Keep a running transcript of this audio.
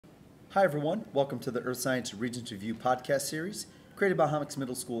Hi everyone, welcome to the Earth Science Regents Review podcast series created by Hommocks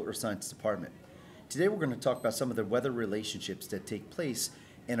Middle School Earth Science Department. Today we're going to talk about some of the weather relationships that take place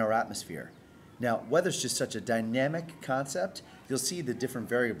in our atmosphere. Now, weather is just such a dynamic concept. You'll see the different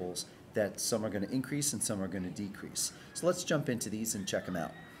variables that some are going to increase and some are going to decrease. So let's jump into these and check them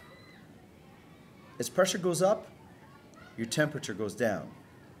out. As pressure goes up, your temperature goes down.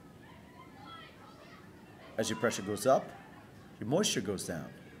 As your pressure goes up, your moisture goes down.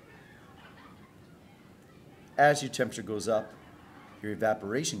 As your temperature goes up, your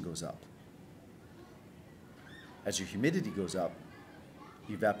evaporation goes up. As your humidity goes up,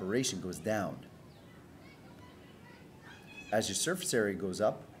 your evaporation goes down. As your surface area goes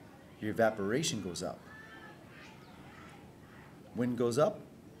up, your evaporation goes up. Wind goes up,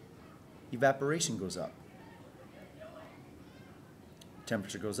 evaporation goes up.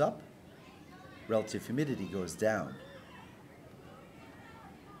 Temperature goes up, relative humidity goes down.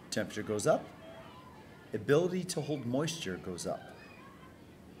 Temperature goes up, ability to hold moisture goes up.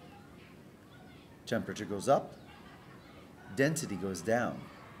 Temperature goes up, density goes down.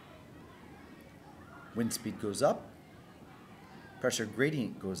 Wind speed goes up, pressure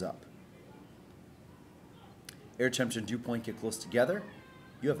gradient goes up. Air temperature and dew point get close together,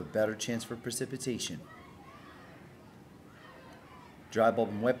 you have a better chance for precipitation. Dry bulb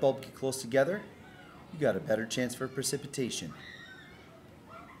and wet bulb get close together, you got a better chance for precipitation.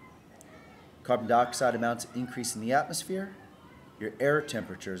 Carbon dioxide amounts increase in the atmosphere, your air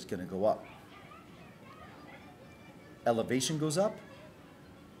temperature is going to go up. Elevation goes up,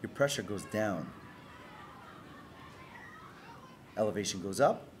 your pressure goes down. Elevation goes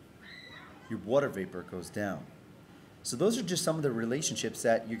up, your water vapor goes down. So those are just some of the relationships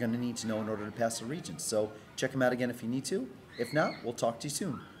that you're going to need to know in order to pass the Regents. So check them out again if you need to. If not, we'll talk to you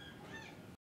soon.